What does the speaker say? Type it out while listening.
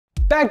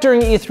Back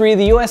during E3,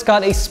 the US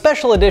got a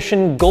special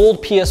edition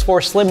gold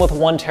PS4 Slim with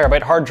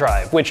 1TB hard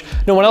drive, which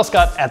no one else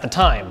got at the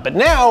time. But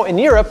now, in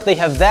Europe, they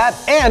have that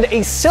and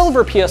a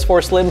silver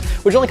PS4 Slim,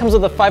 which only comes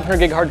with a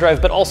 500GB hard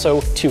drive, but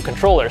also 2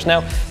 controllers.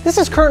 Now, this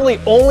is currently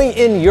only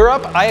in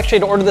Europe. I actually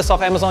had to order this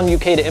off Amazon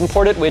UK to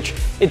import it, which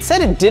it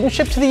said it didn't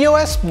ship to the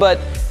US, but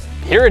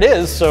here it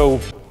is, so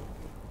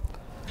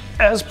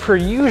as per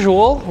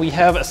usual, we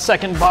have a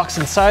second box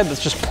inside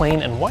that's just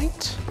plain and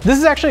white. This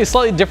is actually a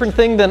slightly different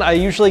thing than I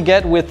usually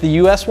get with the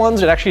US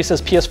ones. It actually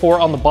says PS4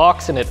 on the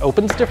box and it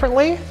opens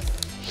differently.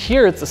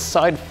 Here it's a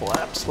side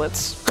flap, so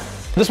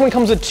this one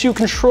comes with 2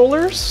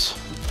 controllers.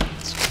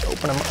 Let's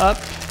open them up.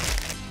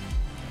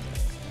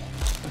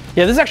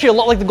 Yeah, this is actually a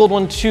lot like the gold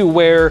one too,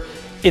 where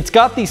it's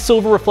got the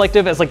silver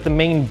reflective as like the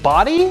main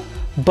body,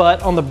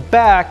 but on the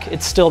back,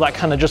 it's still that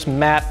kind of just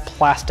matte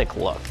plastic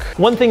look.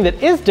 One thing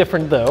that is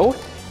different though,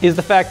 is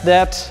the fact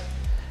that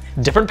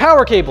different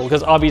power cable,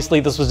 because obviously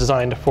this was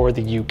designed for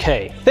the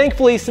UK.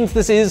 Thankfully, since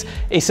this is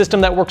a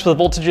system that works with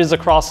voltages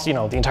across, the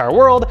entire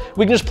world,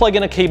 we can just plug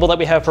in a cable that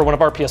we have for one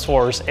of our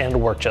PS4s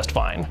and work just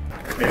fine.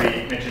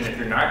 Maybe mention if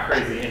you're not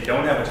crazy and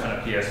don't have a ton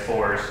of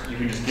PS4s, you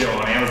can just get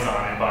them on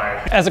Amazon and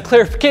buy. As a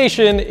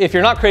clarification, if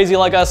you're not crazy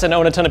like us and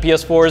own a ton of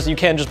PS4s, you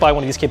can just buy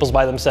one of these cables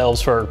by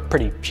themselves for a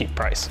pretty cheap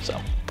price.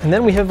 And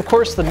then we have, of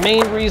course, the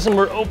main reason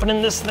we're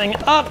opening this thing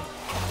up,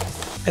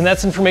 and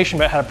that's information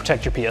about how to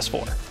protect your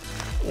PS4.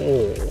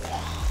 Oh,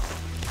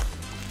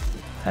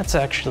 that's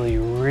actually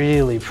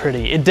really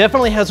pretty. It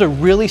definitely has a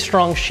really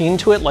strong sheen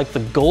to it like the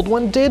gold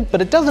one did,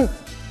 but it doesn't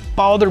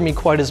bother me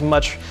quite as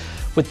much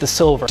with the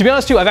silver. To be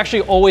honest too, I've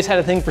actually always had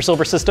a thing for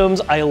silver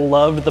systems. I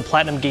loved the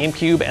Platinum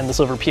GameCube and the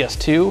silver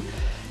PS2.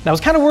 And I was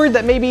kind of worried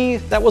that maybe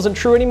that wasn't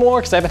true anymore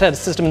because I haven't had a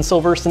system in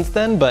silver since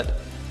then, but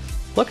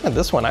looking at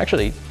this one, I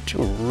actually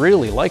do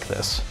really like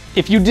this.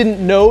 If you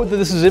didn't know that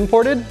this is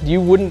imported, you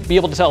wouldn't be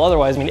able to tell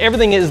otherwise. I mean,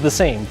 everything is the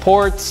same.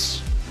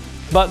 Ports,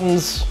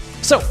 buttons.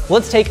 So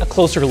let's take a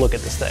closer look at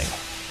this thing.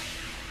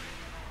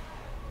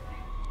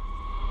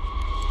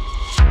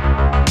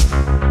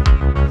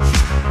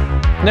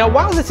 Now,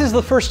 while this is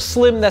the first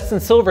Slim that's in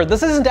silver,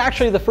 this isn't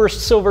actually the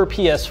first silver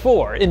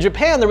PS4. In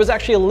Japan, there was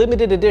actually a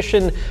limited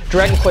edition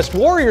Dragon Quest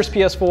Warriors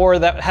PS4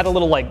 that had a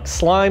little like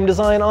slime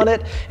design on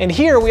it. And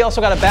here we also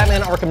got a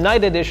Batman Arkham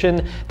Knight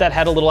edition that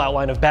had a little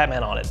outline of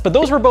Batman on it. But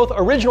those were both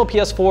original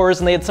PS4s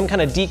and they had some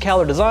kind of decal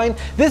or design.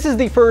 This is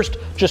the first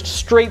just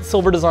straight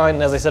silver design.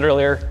 And as I said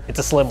earlier, it's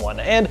a slim one.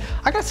 And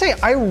I gotta say,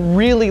 I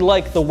really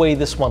like the way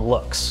this one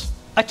looks.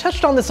 I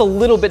touched on this a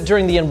little bit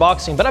during the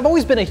unboxing, but I've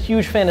always been a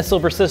huge fan of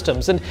silver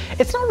systems, and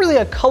it's not really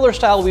a color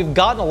style we've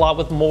gotten a lot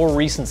with more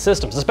recent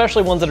systems,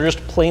 especially ones that are just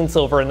plain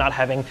silver and not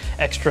having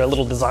extra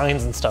little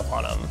designs and stuff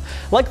on them.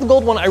 Like the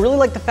gold one, I really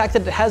like the fact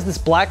that it has this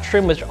black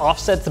trim which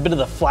offsets a bit of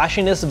the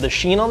flashiness of the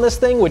sheen on this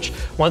thing, which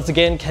once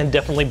again can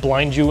definitely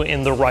blind you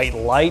in the right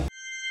light.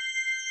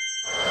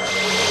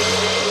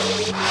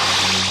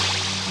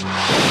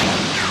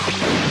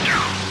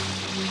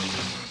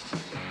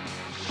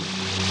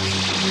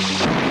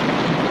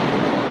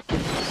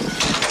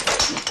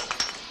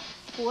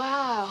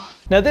 Wow.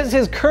 Now this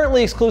is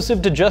currently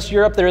exclusive to just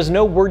Europe. There is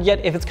no word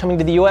yet if it's coming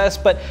to the US,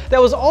 but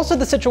that was also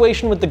the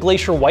situation with the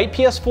Glacier White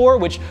PS4,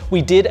 which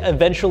we did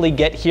eventually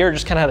get here,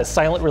 just kind of had a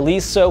silent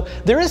release, so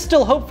there is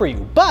still hope for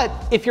you. But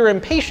if you're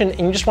impatient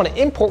and you just want to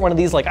import one of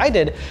these like I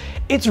did,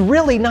 it's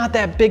really not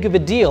that big of a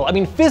deal. I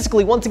mean,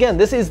 physically, once again,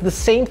 this is the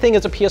same thing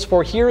as a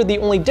PS4 here. The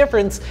only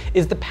difference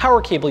is the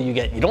power cable you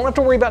get. You don't have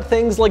to worry about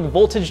things like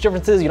voltage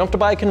differences. You don't have to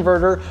buy a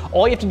converter.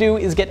 All you have to do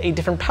is get a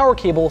different power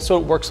cable so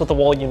it works with the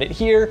wall unit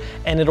here,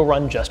 and it'll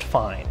run just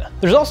fine.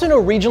 There's also no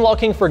region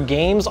locking for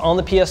games on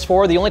the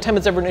PS4. The only time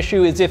it's ever an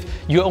issue is if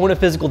you own a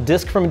physical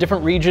disc from a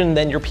different region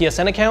than your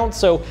PSN account.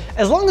 So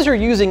as long as you're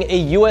using a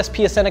US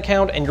PSN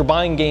account and you're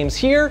buying games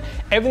here,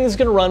 everything's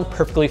gonna run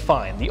perfectly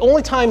fine. The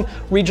only time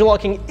region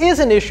locking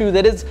is an issue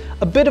that is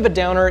a bit of a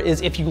downer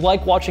is if you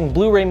like watching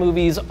Blu-ray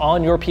movies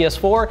on your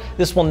PS4,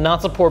 this will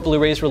not support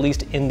Blu-rays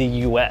released in the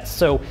US.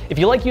 So if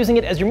you like using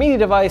it as your media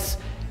device,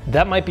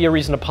 that might be a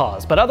reason to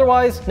pause. But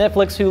otherwise,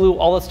 Netflix, Hulu,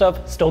 all that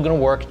stuff, still gonna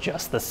work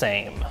just the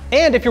same.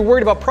 And if you're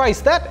worried about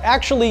price, that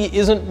actually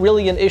isn't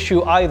really an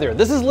issue either.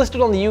 This is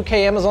listed on the UK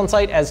Amazon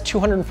site as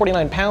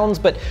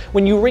 £249, but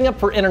when you ring up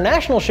for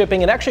international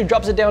shipping, it actually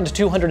drops it down to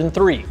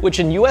 203, which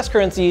in US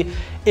currency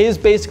is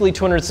basically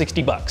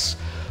 260 bucks.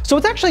 So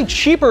it's actually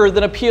cheaper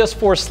than a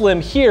PS4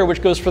 Slim here,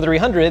 which goes for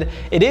 300.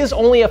 It is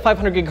only a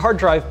 500GB hard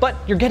drive, but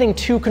you're getting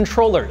 2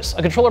 controllers.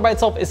 A controller by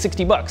itself is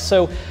 60 bucks.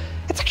 So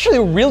it's actually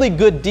a really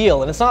good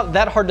deal, and it's not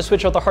that hard to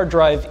switch out the hard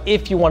drive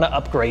if you want to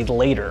upgrade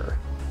later.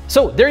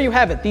 So there you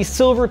have it, the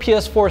silver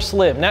PS4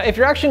 Slim. Now, if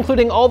you're actually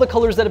including all the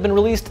colors that have been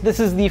released,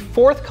 this is the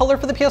 4th color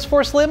for the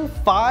PS4 Slim,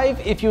 5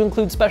 if you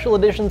include special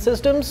edition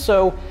systems,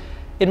 so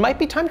it might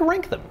be time to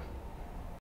rank them.